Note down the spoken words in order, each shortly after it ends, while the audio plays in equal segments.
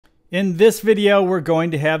In this video, we're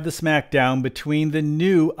going to have the smackdown between the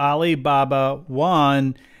new Alibaba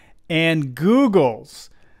Wan and Google's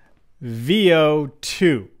Veo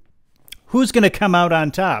 2. Who's going to come out on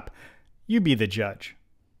top? You be the judge.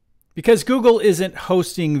 Because Google isn't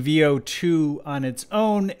hosting Veo 2 on its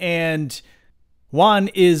own and Wan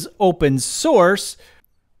is open source,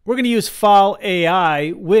 we're going to use Fall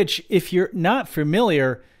AI, which, if you're not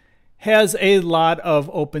familiar, has a lot of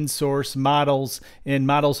open source models and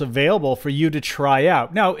models available for you to try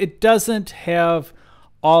out. Now, it doesn't have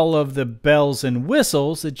all of the bells and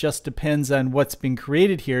whistles. It just depends on what's been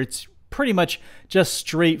created here. It's pretty much just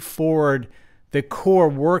straightforward, the core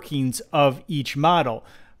workings of each model.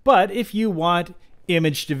 But if you want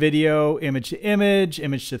image to video, image to image,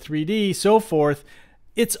 image to 3D, so forth,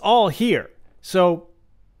 it's all here. So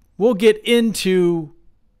we'll get into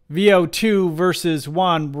Veo 2 versus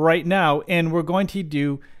Wan right now, and we're going to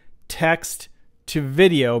do text to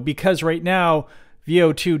video because right now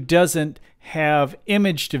Veo 2 doesn't have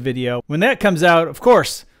image to video. When that comes out, of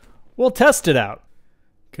course, we'll test it out.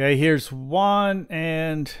 Okay, here's Wan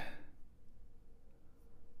and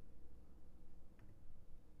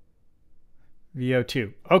Veo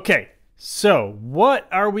 2. Okay, so what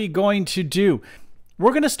are we going to do?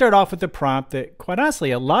 We're going to start off with a prompt that, quite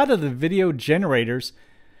honestly, a lot of the video generators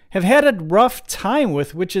have had a rough time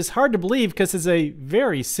with, which is hard to believe because it's a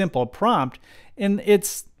very simple prompt, and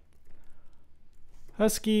it's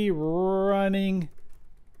husky running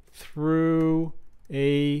through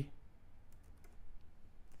a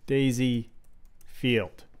daisy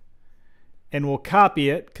field. And we'll copy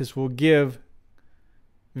it because we'll give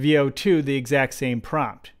Veo 2 the exact same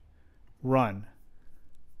prompt. Run.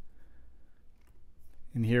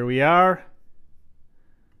 And here we are.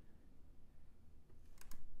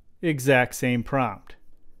 Exact same prompt.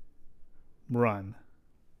 Run.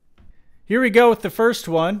 Here we go with the first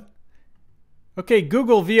one. Okay,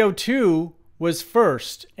 Google Veo 2 was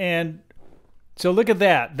first. And so look at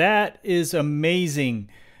that. That is amazing.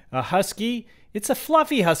 A husky. It's a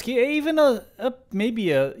fluffy husky, even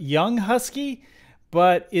maybe a young husky,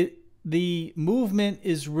 but the movement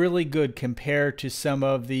is really good compared to some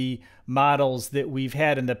of the models that we've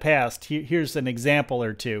had in the past. Here's an example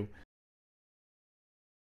or two.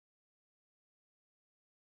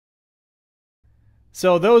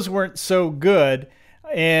 So those weren't so good.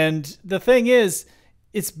 And the thing is,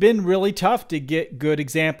 it's been really tough to get good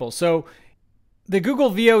examples. So the Google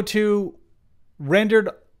Veo 2 rendered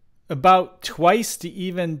about twice to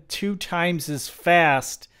even 2 times as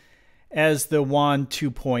fast as the Wan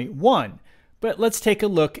 2.1. But let's take a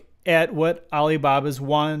look at what Alibaba's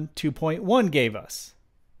Wan 2.1 gave us.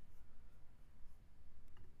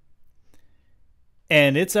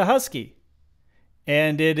 And it's a husky.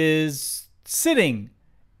 And it is sitting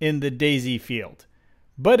in the daisy field.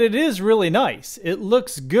 But it is really nice. It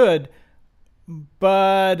looks good,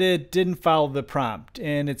 but it didn't follow the prompt.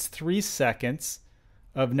 And it's 3 seconds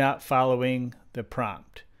of not following the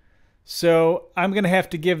prompt. So I'm going to have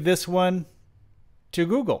to give this one to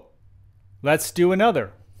Google. Let's do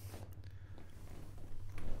another.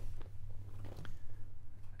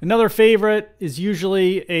 Another favorite is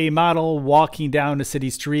usually a model walking down a city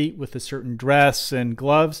street with a certain dress and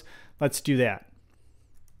gloves. Let's do that.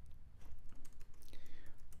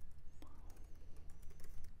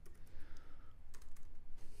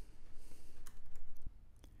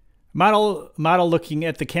 Model looking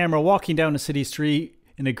at the camera, walking down a city street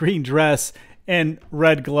in a green dress and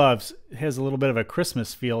red gloves. It has a little bit of a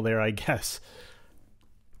Christmas feel there, I guess.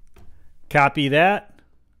 Copy that,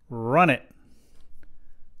 run it.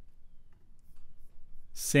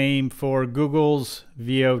 Same for Google's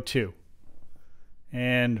Veo 2.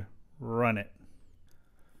 And run it.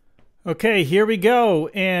 Okay, here we go.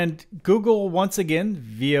 And Google, once again,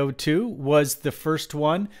 Veo 2 was the first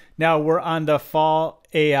one. Now we're on the Fall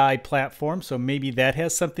AI platform, so maybe that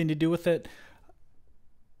has something to do with it.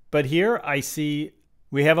 But here I see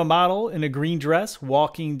we have a model in a green dress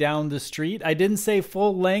walking down the street. I didn't say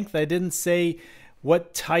full length. I didn't say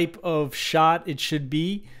what type of shot it should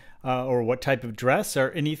be or what type of dress or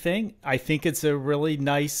anything. I think it's a really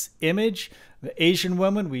nice image. The Asian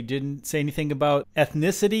woman, we didn't say anything about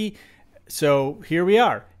ethnicity. So here we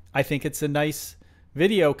are. I think it's a nice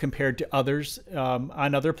video compared to others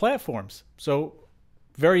on other platforms. So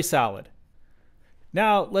very solid.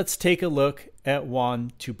 Now let's take a look at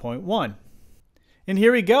Wan 2.1. And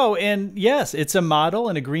here we go. And yes, it's a model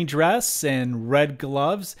in a green dress and red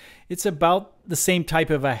gloves. It's about the same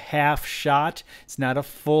type of a half shot. It's not a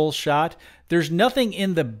full shot. There's nothing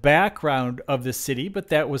in the background of the city, but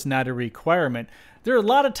that was not a requirement. There are a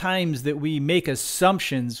lot of times that we make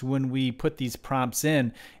assumptions when we put these prompts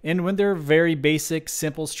in, and when they're very basic,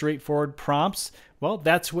 simple, straightforward prompts, well,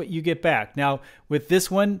 that's what you get back. Now, with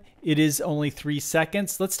this one, it is only 3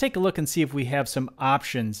 seconds. Let's take a look and see if we have some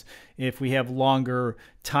options, if we have longer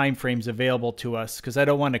time frames available to us, because I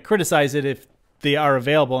don't want to criticize it if they are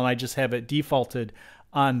available and I just have it defaulted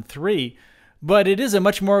on 3. But it is a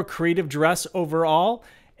much more creative dress overall,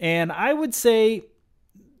 and I would say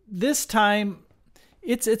this time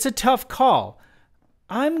it's a tough call.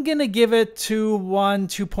 I'm going to give it to Wan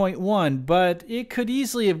 2.1, but it could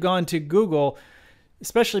easily have gone to Google,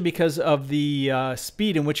 especially because of the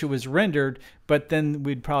speed in which it was rendered, but then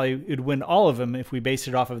it'd win all of them if we based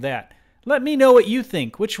it off of that. Let me know what you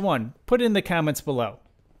think. Which one? Put it in the comments below.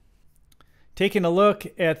 Taking a look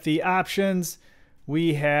at the options,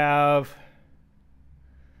 we have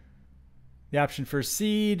the option for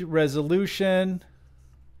seed, resolution,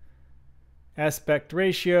 aspect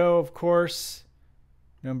ratio, of course,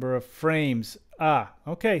 number of frames.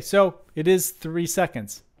 Okay, so it is 3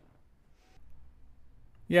 seconds.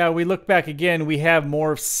 Yeah, we look back again, we have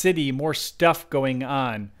more city, more stuff going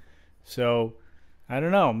on. So, I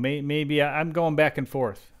don't know, maybe I'm going back and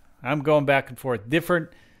forth. There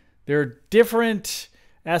are different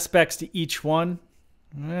aspects to each one,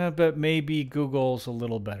 but maybe Google's a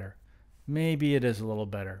little better. Maybe it is a little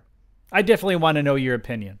better. I definitely want to know your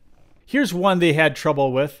opinion. Here's one they had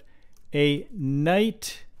trouble with. A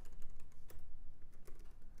knight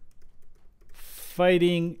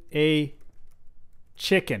fighting a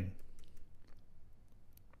chicken.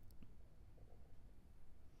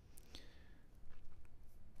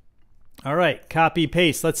 All right, copy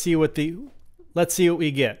paste. Let's see what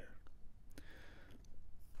we get.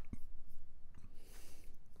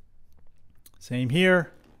 Same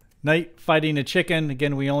here. Knight fighting a chicken.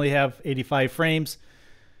 Again, we only have 85 frames,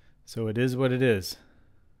 so it is what it is.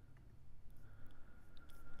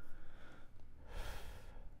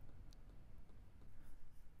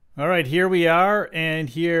 All right, here we are, and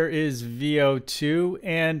here is VO2,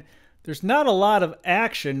 and there's not a lot of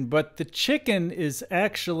action, but the chicken is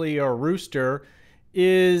actually, or rooster,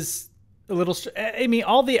 is a little, I mean,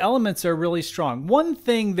 all the elements are really strong. One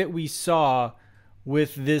thing that we saw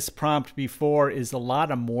with this prompt before is a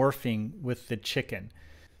lot of morphing with the chicken.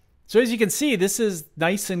 So as you can see, this is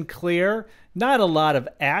nice and clear, not a lot of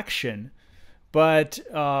action, but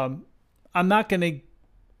I'm not going to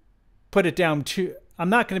put it down too, I'm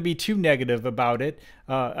not going to be too negative about it.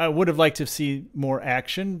 I would have liked to see more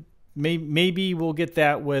action. Maybe we'll get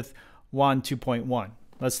that with Wan 2.1.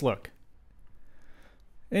 Let's look.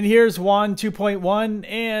 And here's Wan 2.1,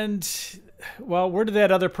 and well, where did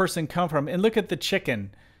that other person come from? And look at the chicken.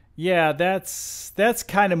 Yeah, that's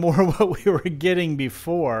kind of more what we were getting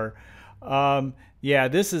before. Yeah,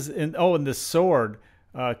 this is, and the sword,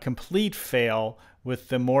 complete fail with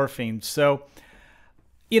the morphing. So,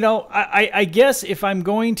 you know, I guess if I'm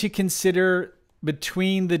going to consider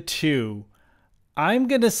between the two, I'm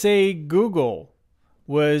going to say Google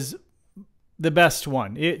was the best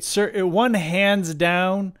one. It won hands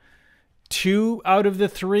down 2 out of the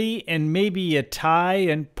 3, and maybe a tie,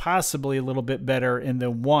 and possibly a little bit better in the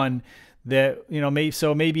one that, you know,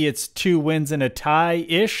 maybe it's 2 wins and a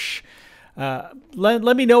tie-ish.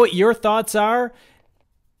 Let me know what your thoughts are.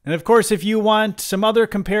 And of course, if you want some other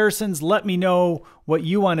comparisons, let me know what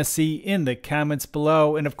you want to see in the comments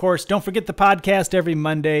below. And of course, don't forget the podcast every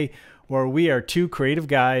Monday, where we are 2 creative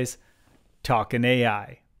guys talking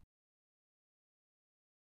AI.